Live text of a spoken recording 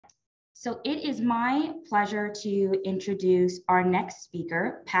So it is my pleasure to introduce our next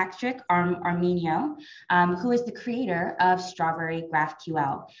speaker, Patrick Arminio, who is the creator of Strawberry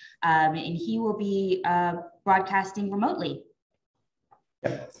GraphQL, and he will be broadcasting remotely.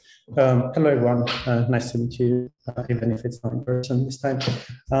 Yeah. Hello, everyone. Nice to meet you, even if it's not in person this time.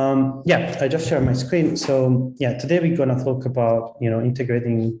 Yeah, I just shared my screen. So yeah, today we're going to talk about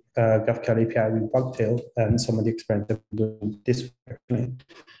integrating GraphQL API with Wagtail and some of the experience that we're doing this week.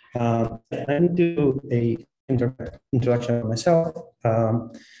 I'm do a introduction of myself.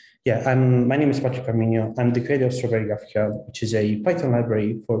 Yeah, my name is Patrick Arminio. I'm the creator of Strawberry GraphQL, which is a Python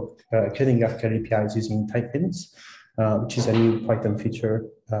library for creating GraphQL APIs using type-ins. Which is a new Python feature.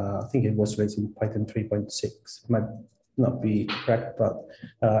 I think it was released in Python 3.6. Might not be correct, but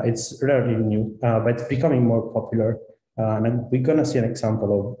it's relatively new, but it's becoming more popular. And we're going to see an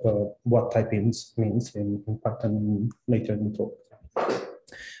example of what type-ins means in Python later in the talk.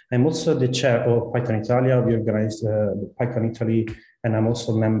 I'm also the chair of Python Italia. We organize Python Italy, and I'm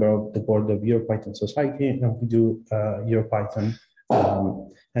also a member of the board of EuroPython Society, and we do EuroPython.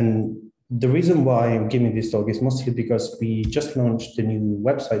 And the reason why I'm giving this talk is mostly because we just launched a new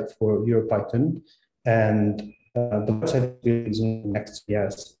website for EuroPython, and the website is using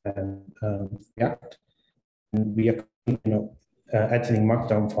Next.js and React. And we are editing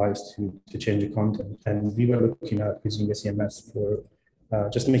Markdown files to change the content. And we were looking at using a CMS for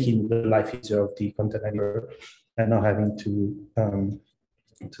just making the life easier of the content editor and not having to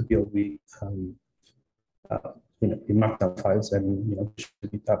deal with the Markdown files and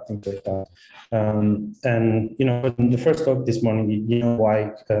things like that. And in the first talk this morning,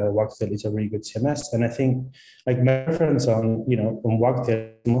 why Wagtail is a really good CMS, and I think like my reference on on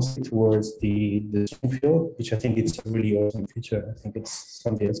Wagtail mostly towards the stream field, which I think it's a really awesome feature. I think it's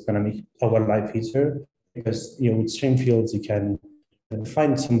something that's going to make our life easier because with stream fields you can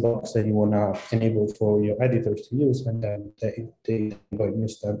find some blocks that you want to enable for your editors to use, and then they go and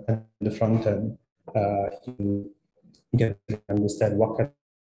use them in the front end. You can understand what kind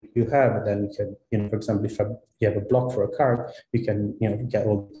you have, and then you can, for example, if you have a block for a card, you can, get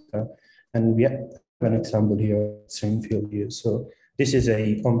all the, and we have an example here, stream field use. So this is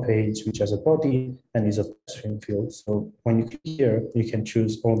a home page which has a body and is a stream field. So when you click here, you can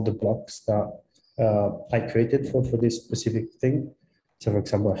choose all the blocks that I created for this specific thing. So for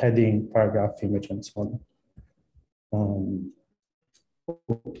example, heading, paragraph, image, and so on.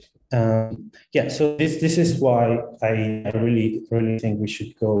 Yeah, so this is why I really think we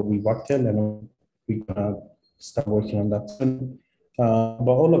should go with Wagtail, and we're gonna start working on that soon. But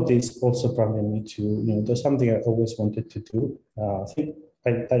all of this also prompted me to, there's something I always wanted to do. I think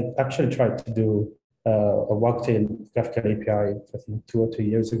I actually tried to do a Wagtail GraphQL API, I think 2 or 3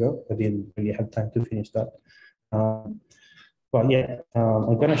 years ago. I didn't really have time to finish that. But yeah,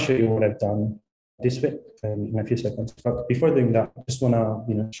 I'm gonna show you what I've done this week in a few seconds. But before doing that, I just want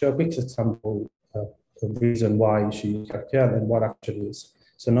to show a quick example of the reason why you should use GraphQL and what actually is.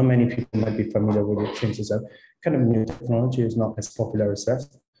 So not many people might be familiar with it since it's a kind of new technology, is not as popular as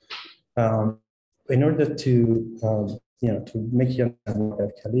REST. In order to to make you understand what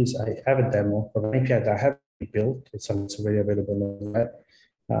GraphQL is, I have a demo of an API that I have built. It's already available on the web,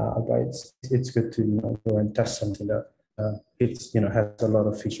 but it's good to go and test something that it's has a lot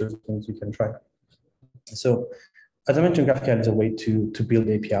of features and things you can try. So, as I mentioned, GraphQL is a way to build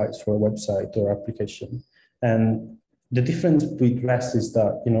APIs for a website or application. And the difference with REST is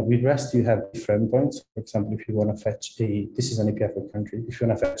that, with REST, you have different endpoints. For example, if you want to fetch this is an API for country. If you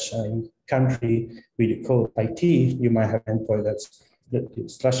want to fetch a country with the code IT, you might have an endpoint that's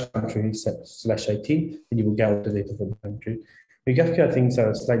 /country/IT, and you will get all the data for the country. With GraphQL, things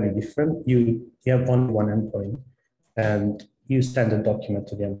are slightly different. You have only one endpoint, and you send a document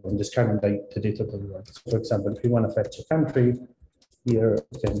to the endpoint describing the data that you want. So for example, if you want to fetch a country, here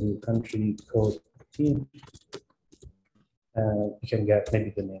you can do country code IT, and you can get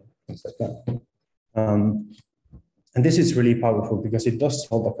maybe the name, things like that. And this is really powerful because it does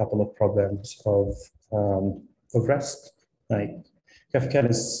solve a couple of problems of REST. Like GraphQL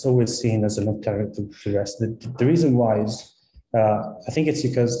is always seen as an alternative to REST. The reason why is I think it's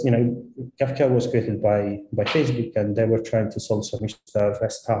because GraphQL was created by Facebook, and they were trying to solve some issues that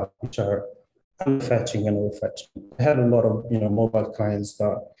REST have, which are underfetching and overfetching. They had a lot of mobile clients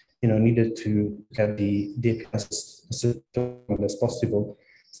that needed to get the APIs as possible.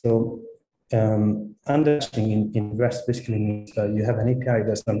 So underfetching in REST basically means that you have an API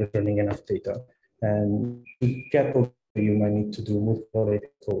that's not returning enough data, and to get over, you might need to do multiple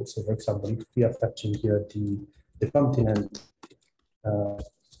API calls. So for example, if we are fetching here the continent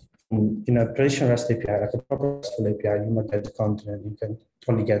in a traditional REST API, like a proper RESTful API, you might get the content, you can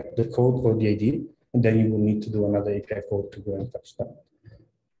only get the code or the ID, and then you will need to do another API call to go and fetch that.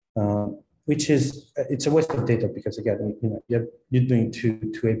 Which is, it's a waste of data because again, you're doing two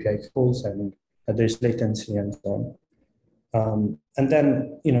API calls and there's latency and so on. And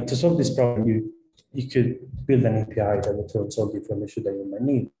then, to solve this problem, you could build an API that returns all the information that you might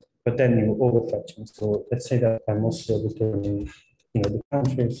need, but then you overfetching. So let's say that I'm also returning, the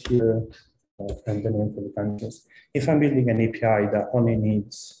countries here and the name for the countries. If I'm building an API that only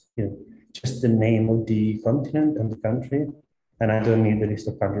needs, just the name of the continent and the country, and I don't need the list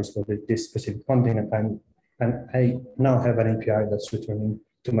of countries for this specific continent, and I now have an API that's returning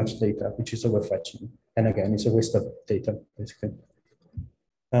too much data, which is overfetching. And again, it's a waste of data, basically.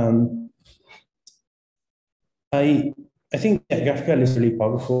 I think GraphQL is really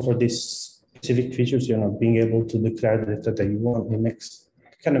powerful for these specific features, being able to declare the data that you want. It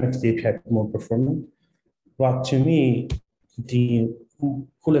kind of makes the API more performant. But to me, the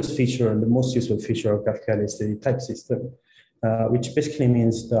coolest feature and the most useful feature of GraphQL is the type system, which basically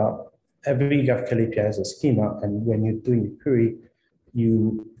means that every GraphQL API has a schema, and when you're doing a query,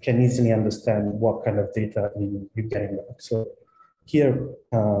 you can easily understand what kind of data you're getting back. So here,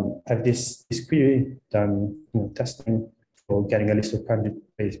 I have this query done testing for getting a list of countries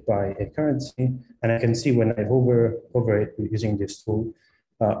based by a currency, and I can see when I hover it using this tool,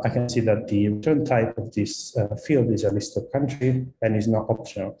 I can see that the return type of this field is a list of country and is not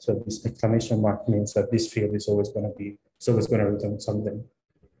optional. So this exclamation mark means that this field is always going to return something.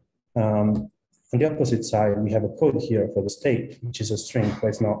 On the opposite side, we have a code here for the state, which is a string, but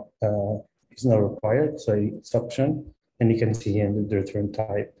it's not required, so it's optional. And you can see here in the return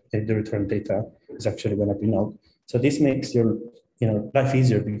type, the return data is actually going to be null. So this makes your life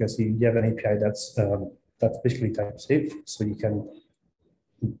easier because you have an API that's basically type safe. So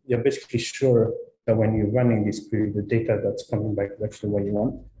you're basically sure that when you're running this query, the data that's coming back is actually what you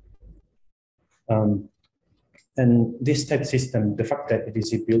want. And this type system, the fact that it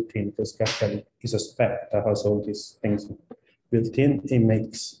is built in, because GraphQL is a spec that has all these things built in, it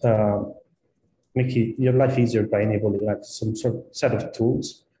makes your life easier by enabling like some set of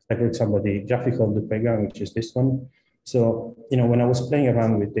tools, like for example, the graphical playground, which is this one. So, when I was playing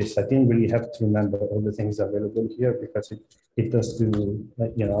around with this, I didn't really have to remember all the things available here because it does do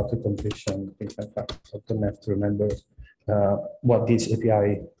auto-completion, things like that. So I don't have to remember how this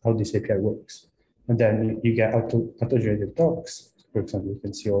API works. And then you get auto-generated docs. For example, you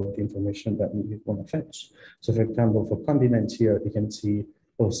can see all the information that you want to fetch. So for example, for continents here, you can see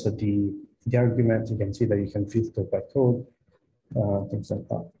also the arguments. You can see that you can filter by code, things like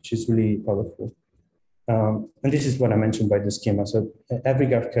that, which is really powerful. And this is what I mentioned by the schema. So every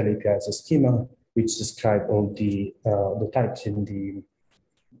GraphQL API has a schema which describes all the types in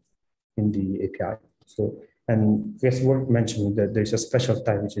the API. So, and it's worth mentioning that there's a special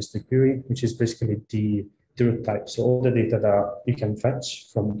type, which is the query, which is basically the root type. So all the data that you can fetch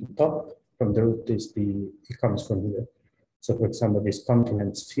from the top, from the root it comes from here. So for example, this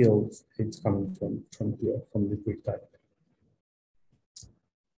continents field, it's coming from here, from the query type.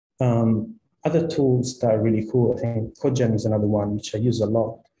 Other tools that are really cool, I think CodeGen is another one which I use a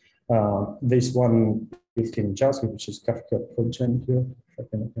lot. There's one built in JavaScript, which is GraphQL CodeGen here.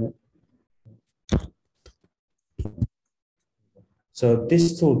 So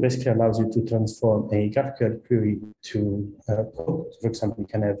this tool basically allows you to transform a GraphQL query to code. For example, you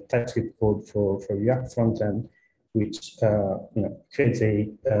can have TypeScript code for React frontend, which creates a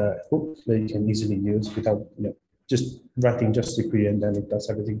hook that you can easily use without just writing just the query and then it does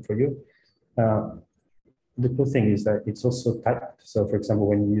everything for you. The cool thing is that it's also typed. So for example,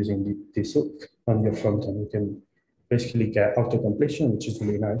 when you're using this hook on your frontend, you can basically get auto-completion, which is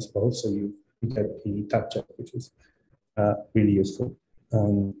really nice, but also you get the type check, which is really useful.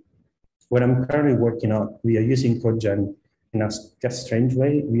 What I'm currently working on, we are using CodeGen in a strange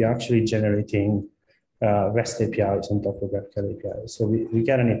way. We are actually generating REST APIs on top of GraphQL APIs. So we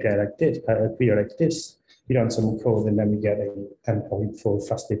get an API like this, a query like this, we run some code, and then we get an endpoint for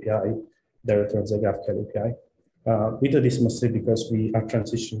fast API that returns a GraphQL API. We do this mostly because we are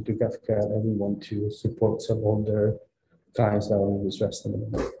transitioning to GraphQL and we want to support some older clients that only use REST.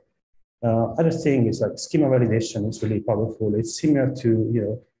 Other thing is like schema validation is really powerful. It's similar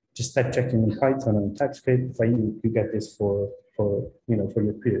to just type checking in Python and TypeScript, but you get this for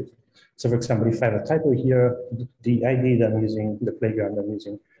your query. So for example, if I have a typo here, the ID that I'm using, the playground I'm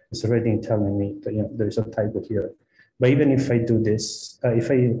using, is already telling me that there is a typo here. But even if I do this, if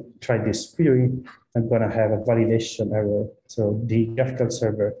I try this query, I'm going to have a validation error. So the GraphQL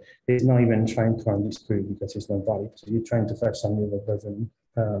server is not even trying to run this query because it's not valid. So you're trying to fetch something that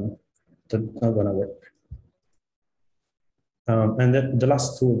that's not gonna work. And then the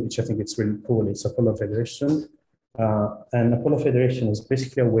last tool, which I think it's really cool, is Apollo Federation. And Apollo Federation is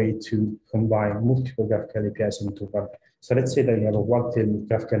basically a way to combine multiple GraphQL APIs into one. So let's say that you have a wagtail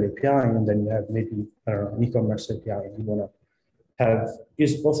GraphQL API, and then you have maybe, I don't know, an e-commerce API, and you want to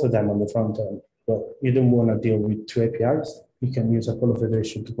use both of them on the front end, but you don't want to deal with two APIs. You can use Apollo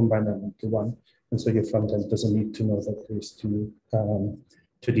Federation to combine them into one. And so your front end doesn't need to know that there's two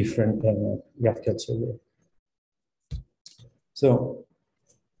different GraphQL servers. So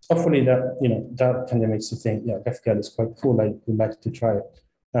hopefully that, that kind of makes you think, yeah, GraphQL is quite cool. I would like to try it.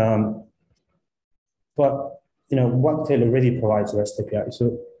 But, Wagtail already provides REST API.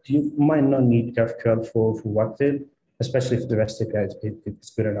 So you might not need GraphQL for Wagtail, especially if the REST API is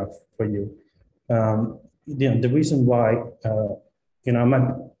good enough for you. The reason why,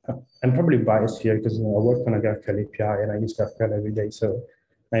 I'm probably biased here because I work on a GraphQL API and I use GraphQL every day. So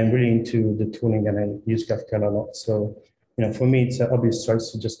I'm really into the tooling and I use GraphQL a lot. So for me, it's an obvious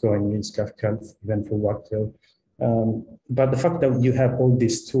choice to just go and use GraphQL even for Wagtail. But the fact that you have all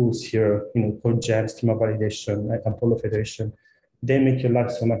these tools here, CodeGen, schema validation, Apollo Federation, they make your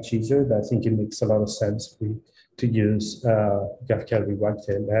life so much easier that I think it makes a lot of sense to use GraphQL with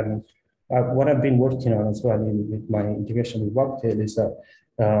Wagtail. And what I've been working on as well with my integration with Wagtail is that,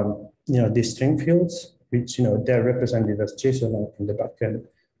 these string fields, which, they're represented as JSON in the backend.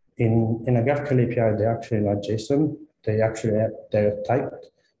 In a GraphQL API, they're actually not JSON. They're typed.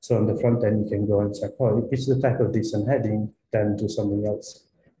 So on the front end, you can go and say, oh, if it's the type of this and heading, then do something else,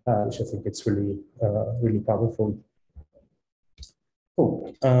 which I think it's really, really powerful.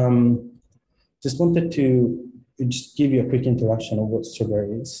 Cool. Just wanted to just give you a quick introduction of what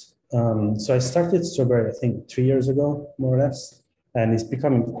Strawberry is. So I started Strawberry, I think, 3 years ago, more or less, and it's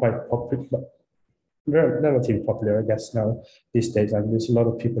becoming quite popular. Relatively popular, I guess, now these days, and there's a lot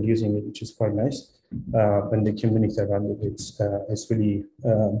of people using it, which is quite nice. And the community around it is really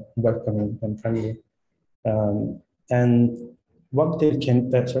welcoming and friendly. And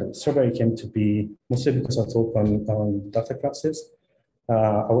Strawberry came to be mostly because I talk on data classes.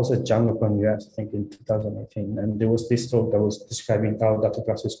 I was at JangoCon US, I think, in 2018, and there was this talk that was describing how data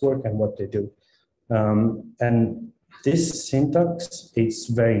classes work and what they do. And this syntax is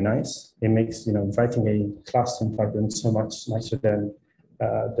very nice. It makes writing a class in Python so much nicer than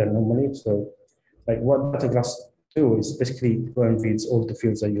normally. So, like what data class do is basically go and reads all the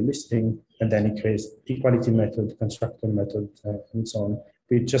fields that you're listing, and then it creates equality method, constructor method, and so on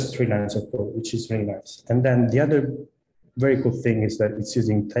with just 3 lines of code, which is really nice. And then the other very cool thing is that it's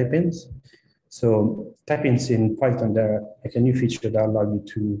using type-ins. So type-ins in Python, they're like a new feature that allows you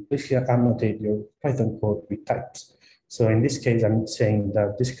to basically annotate your Python code with types. So in this case, I'm saying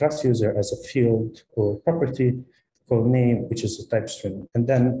that this class user has a field or property called name, which is a type string. And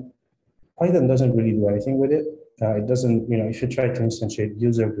then Python doesn't really do anything with it. It doesn't, if you try to instantiate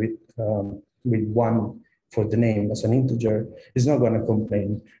user with 1 for the name as an integer, it's not going to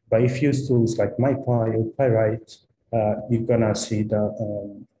complain. But if you use tools like MyPy or PyWrite, you're going to see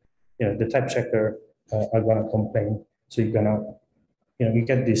that the type checker are going to complain. So you're going to, you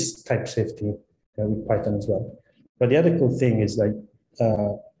get this type safety with Python as well. But the other cool thing is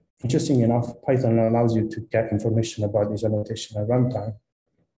interesting enough, Python allows you to get information about this annotation at runtime,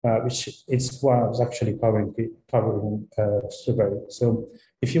 which is what I was actually powering Strawberry. So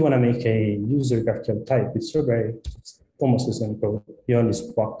if you want to make a user GraphQL type with Strawberry, it's almost the same code. You only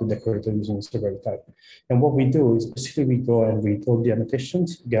swap the decorator using Strawberry type. And what we do is basically we go and read all the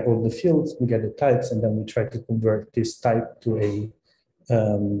annotations, get all the fields, we get the types, and then we try to convert this type to a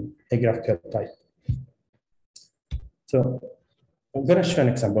GraphQL type. So I'm going to show an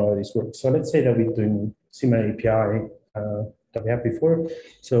example of how this works. So let's say that we're doing similar API that we had before.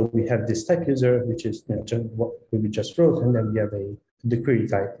 So we have this type user, which is just what we just wrote, and then we have the query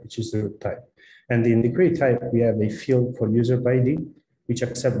type, which is the root type. And in the query type, we have a field called user by ID, which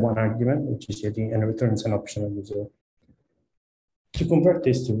accepts 1 argument, which is ID, and returns an optional user. To convert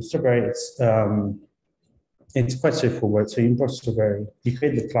this to Strawberry, it's quite straightforward. So you import Strawberry, you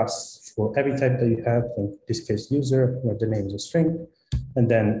create the class for every type that you have, in this case user, where the name is a string, and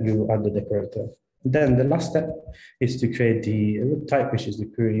then you add the decorator. Then the last step is to create the root type, which is the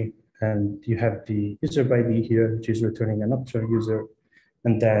query, and you have the user by ID here, which is returning an optional user.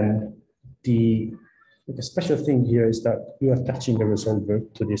 And then the special thing here is that you are attaching a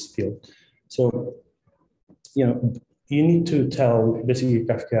resolver to this field. So, you need to tell basically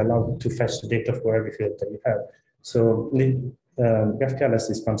GraphQL allow to fetch the data for every field that you have. So GraphQL has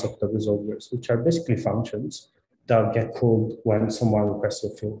this concept of resolvers, which are basically functions that get called when someone requests a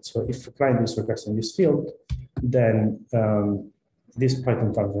field. So if a client is requesting this field, then this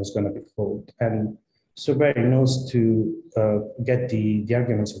Python function is going to be called. And Strawberry knows to get the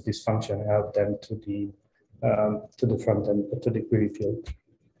arguments of this function and add them to the front end, to the query field.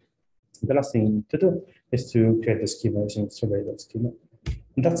 The last thing to do is to create the schema using strawberry.schema.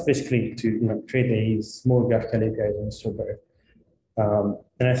 And that's basically to create a small GraphQL API in Strawberry.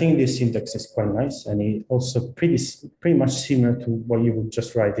 And I think this syntax is quite nice, and it also pretty much similar to what you would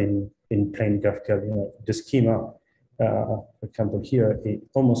just write in plain GraphQL. The schema, for example, here it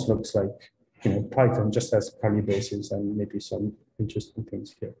almost looks like Python just has curly braces and maybe some interesting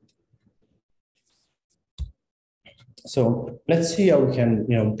things here. So let's see how we can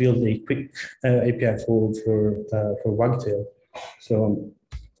build a quick API for Wagtail. So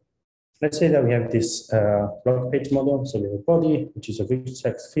let's say that we have this blog page model. So we have a body, which is a rich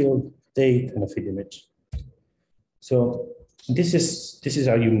text field, date, and a feed image. So this is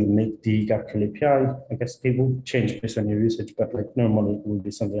how you make the GraphQL API. I guess it will change based on your usage, but like normally it will be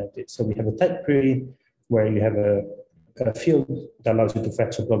something like this. So we have a type query where you have a field that allows you to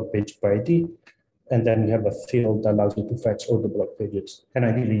fetch a blog page by ID. And then you have a field that allows you to fetch all the blog pages. And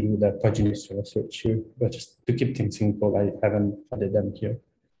ideally, you would have paginates to search here, but just to keep things simple, I haven't added them here.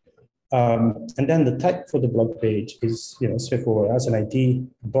 And then the type for the blog page is straightforward. It has an ID,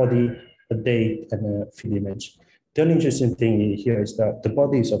 a body, a date, and a feed image. The only interesting thing here is that the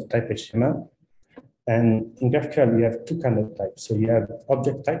body is of type HTML. And in GraphQL, you have two kinds of types. So you have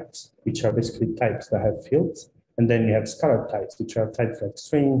object types, which are basically types that have fields. And then you have scalar types, which are types like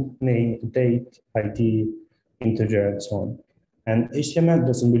string, name, date, ID, integer, and so on. And HTML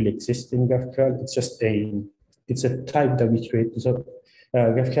doesn't really exist in GraphQL. It's just it's a type that we create. So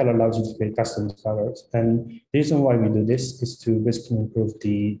GraphQL allows you to create custom scalars. And the reason why we do this is to basically improve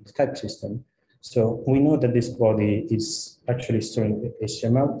the type system. So we know that this body is actually storing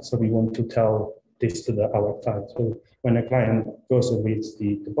HTML. So we want to tell this to our client. So when a client goes and reads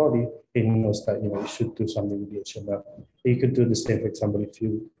the body, it knows that you should do something with the HTML. You could do the same, for example, if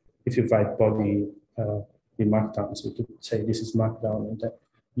you write body in Markdown. So you could say this is Markdown, and that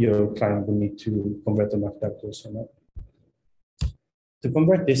your client will need to convert the Markdown to HTML. To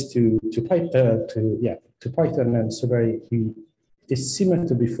convert this to Python and Strawberry, it's similar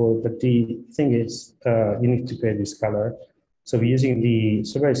to before, but the thing is you need to create this scalar. So we're using the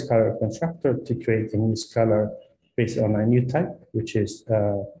Strawberry scalar constructor to create a new scalar based on a new type, which is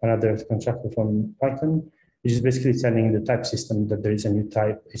another constructor from Python, which is basically telling the type system that there is a new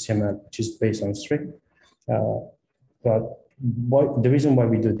type HTML, which is based on string. But the reason why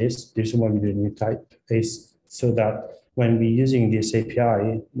we do this, the reason why we do a new type is so that when we're using this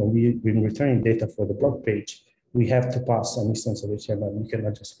API, when we're returning data for the blog page, we have to pass an instance of HTML. We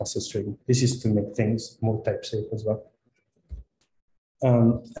cannot just pass a string. This is to make things more type safe as well.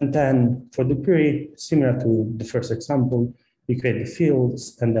 And then for the query, similar to the first example, we create the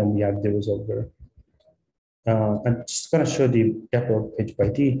fields and then we add the resolver. I'm just going to show the get blog page by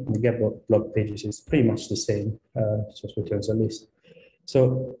ID. The get blog pages is pretty much the same, just returns a list.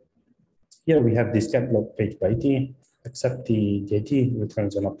 So here we have this get blog page by ID, except the ID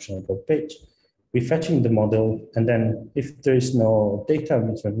returns an optional blog page. We're fetching the model, and then if there is no data,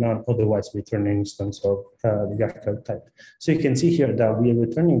 we return none. Otherwise, we return an instance of the GraphQL type. So you can see here that we are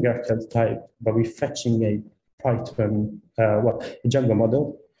returning GraphQL type, but we're fetching a Python, a Django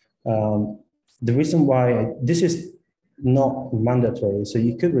model. The reason why this is not mandatory, so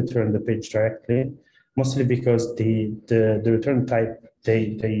you could return the page directly, mostly because the return type,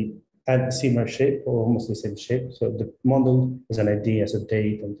 they add a similar shape or almost the same shape. So the model has an ID, has a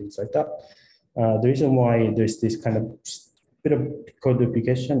date, and things like that. The reason why there's this kind of bit of code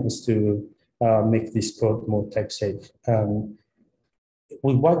duplication is to make this code more type safe.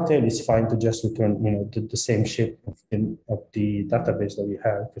 With Wagtail, it's fine to just return, the same shape of the database that we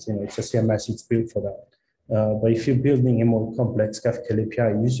have, because it's a CMS, it's built for that. But if you're building a more complex GraphQL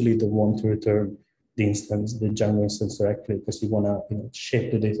API, you usually don't want to return the instance, the Django instance directly, because you want to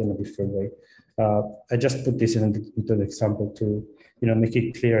shape the data in a different way. I just put this into the example to make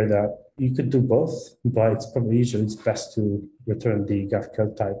it clear that you could do both, but it's probably usually it's best to return the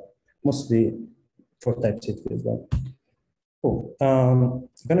GraphQL type, mostly for type safety as well. Cool. I'm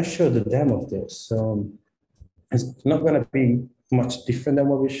going to show the demo of this. It's not going to be much different than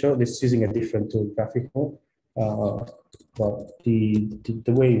what we showed. It's using a different tool, GraphQL, but the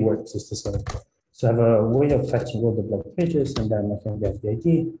way it works is the same. So I have a way of fetching all the blog pages, and then I can get the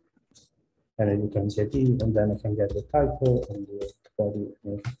ID, and it returns the ID, and then I can get the title and the body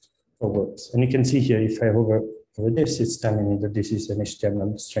for works. And you can see here, if I hover over this, it's telling me that this is an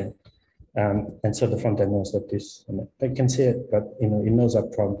HTML string. And so the front end knows that this, I can see it, but it knows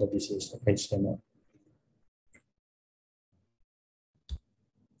up front that this is HTML.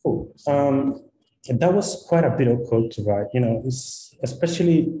 that was quite a bit of code to write.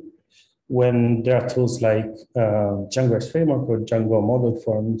 Especially when there are tools like Django X Framework or Django Model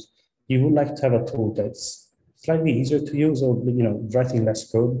Forms, you would like to have a tool that's slightly easier to use, or writing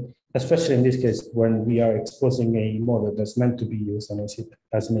less code. Especially in this case, when we are exposing a model that's meant to be used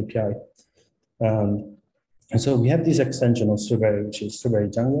as an API. And so we have this extension of Strawberry, which is Strawberry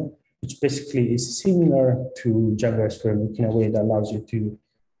Django, which basically is similar to Django X Framework in a way that allows you to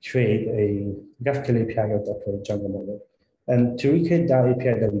create a GraphQL API out of a Django model. And to recreate that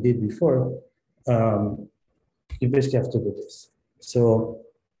API that we did before, you basically have to do this. So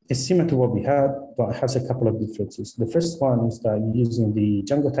it's similar to what we had, but it has a couple of differences. The first one is that you're using the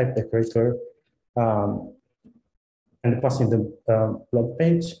Django type decorator and passing the blog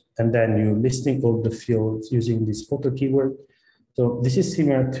page, and then you're listing all the fields using this photo keyword. So this is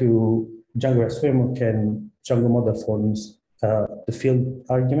similar to Django X Framework and Django Model Forms, the field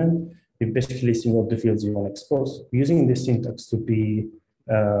argument. You're basically listing all the fields you want to expose, using this syntax to be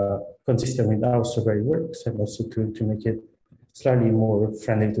consistent with how Strawberry works, and also to make it slightly more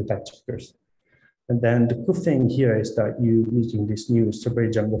friendly to type checkers. And then the cool thing here is that you're using this new Strawberry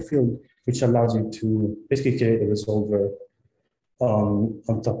Django field, which allows you to basically create a resolver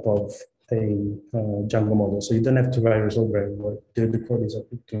on top of a Django model. So you don't have to write a resolver anymore. The code is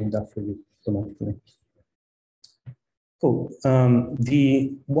doing that for you automatically. Cool.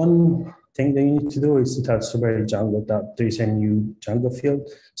 The one thing that you need to do is to tell Strawberry Django that there is a new Django field.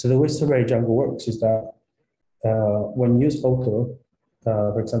 So the way Strawberry Django works is that when you use auto,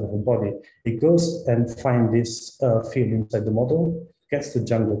 for example, for body, it goes and finds this field inside the model, gets the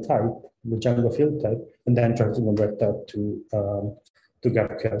Django type, the Django field type, and then tries to convert that to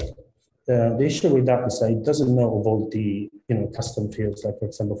GraphQL. The issue with that is that it doesn't know of all the custom fields, like for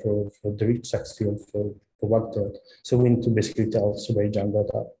example for the rich sex field for wagtail. So we need to basically tell Strawberry Django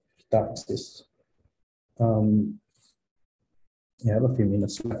that exists. Yeah, I have a few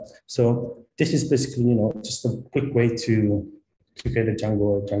minutes left. So this is basically just a quick way to create a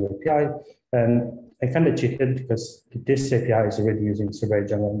Django API. And I kind of cheated because this API is already using Strawberry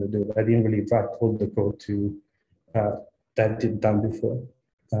Django to do it. I didn't really write all the code to that did done before.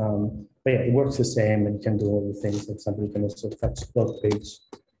 But yeah, it works the same, and you can do all the things. For example, you can also fetch blog page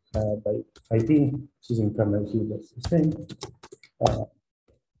by ID, using primary key, that's the same.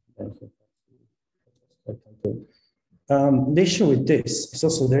 The issue with this is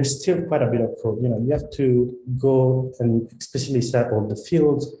also there's still quite a bit of code. You have to go and explicitly set all the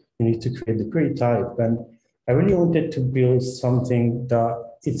fields. You need to create the query type, and I really wanted to build something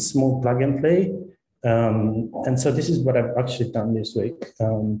that it's more plug and play. And so this is what I've actually done this week,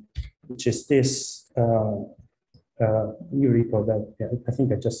 which is this new repo that I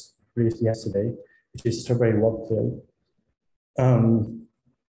think I just released yesterday, which is Strawberry Wagtail.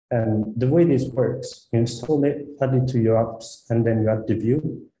 And the way this works, you install it, add it to your apps, and then you add the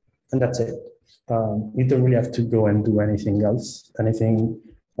view, and that's it. You don't really have to go and do anything else, anything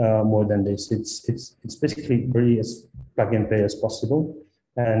more than this. It's basically really as plug and play as possible.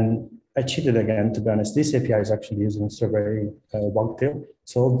 And I cheated again, to be honest. This API is actually using Strawberry Wagtail.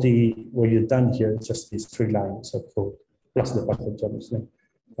 So what you've done here is just these 3 lines of code, plus the package, obviously.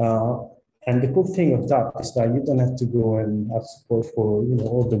 And the cool thing of that is that you don't have to go and have support for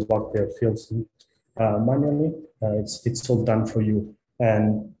all the Wagtail fields manually. It's all done for you.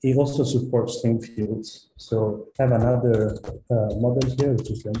 And it also supports string fields. So I have another model here, which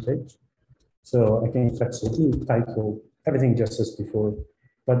is page. So I can fetch the title, everything just as before.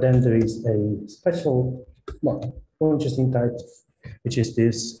 But then there is a special, more interesting type, which is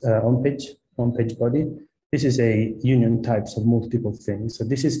this on-page body. This is a union types of multiple things. So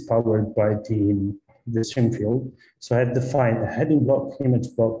this is powered by the string field. So I defined a heading block, image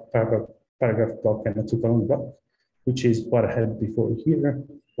block, paragraph block, and a two-column block, which is what I had before here,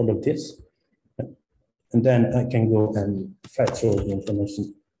 all of this. And then I can go and fetch all the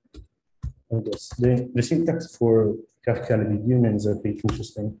information on this. The syntax for GraphQL union is a bit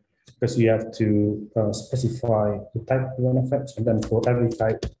interesting because you have to specify the type you want to fetch, and then for every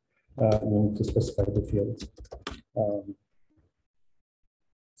type, you need to specify the field.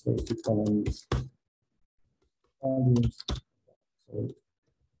 So if you can use values,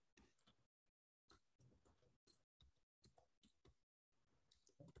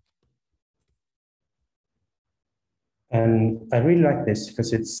 and I really like this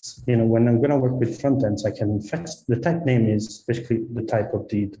because it's, when I'm going to work with front ends, I can fetch the type name is basically the type of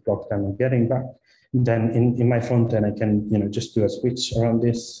the block that I'm getting back. Then in my front end, I can, just do a switch around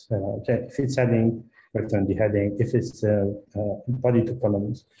this. Okay, if it's heading, return the heading. If it's body to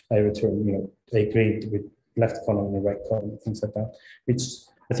columns, I return, a grid with left column and right column, things like that, which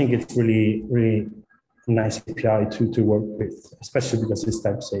I think it's really, really nice API to work with, especially because it's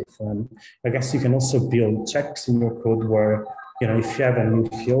type safe. And I guess you can also build checks in your code where, if you have a new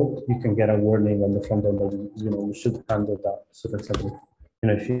field, you can get a warning on the front end that, you should handle that. So for example,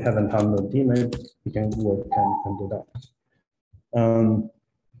 if you haven't handled the email, you can work and do that.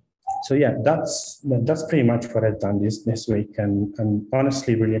 So yeah, that's pretty much what I've done this week, and I'm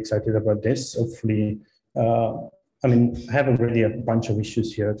honestly really excited about this. Hopefully, I have already a bunch of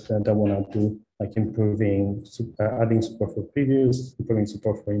issues here that I want to do, like improving, adding support for previews, improving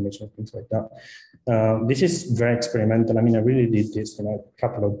support for image and things like that. This is very experimental. I really did this in a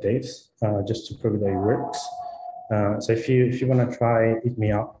couple of days just to prove that it works. So if you want to try, hit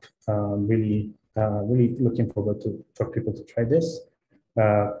me up. Really looking forward for people to try this.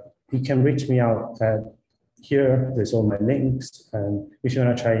 You can reach me out at here. There's all my links, and if you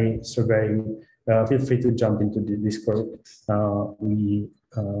want to try Strawberry, feel free to jump into the Discord.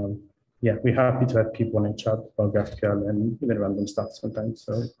 We're happy to have people in chat about GraphQL and even random stuff sometimes.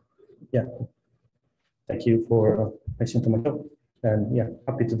 So yeah, thank you for listening to my talk, and yeah,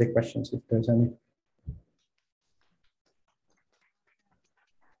 happy to take questions if there's any.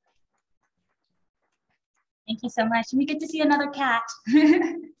 Thank you so much. We get to see another cat.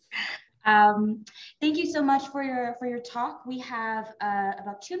 Thank you so much for your talk. We have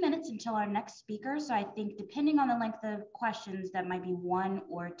about 2 minutes until our next speaker. So I think depending on the length of questions, that might be 1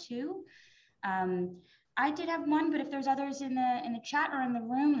 or 2. I did have one, but if there's others in the chat or in the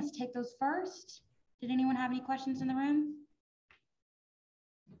room, let's take those first. Did anyone have any questions in the room?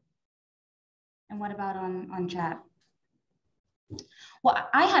 And what about on chat? Well,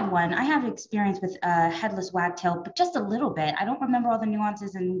 I had one. I have experience with headless wagtail, but just a little bit. I don't remember all the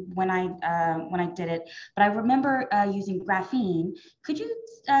nuances and when I did it, but I remember using graphene. Could you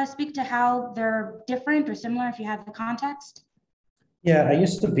speak to how they're different or similar if you have the context? Yeah, I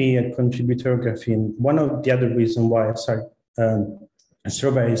used to be a contributor of graphene. One of the other reasons why I started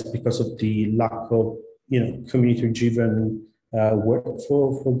Strawberry is because of the lack of community-driven work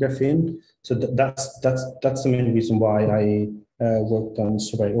for graphene. So that's the main reason why I worked on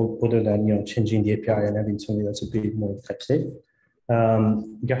Strawberry, other than changing the API and having something that's a bit more effective.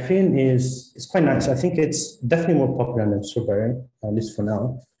 Graphene is quite nice. I think it's definitely more popular than Strawberry, at least for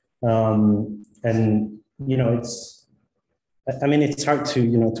now. And it's hard to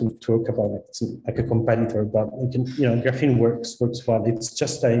talk about it like a competitor, but graphene works well. It's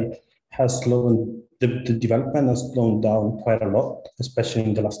just the development has slowed down quite a lot, especially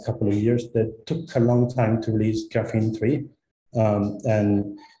in the last couple of years. That took a long time to release Graphene 3.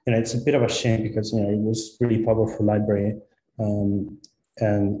 And it's a bit of a shame because it was really powerful library, and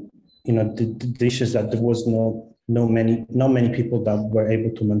the issue is that there was not many people that were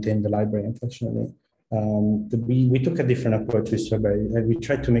able to maintain the library, unfortunately. We took a different approach with Strawberry, and we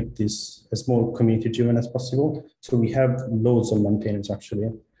tried to make this as more community-driven as possible. So we have loads of maintainers actually.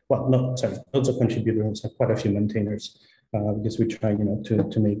 Well, loads of contributors and quite a few maintainers, because we try,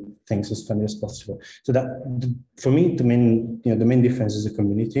 to make things as friendly as possible. So that, for me, the main difference is the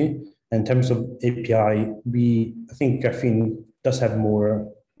community. In terms of API, I think Graphene does have more,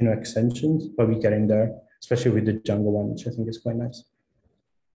 extensions, but we're getting there, especially with the Django one, which I think is quite nice.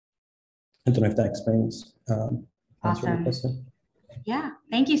 I don't know if that explains. Awesome. Yeah,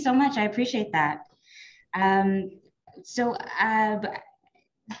 thank you so much. I appreciate that.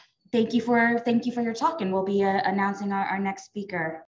 Thank you for your talk, and we'll be announcing our next speaker.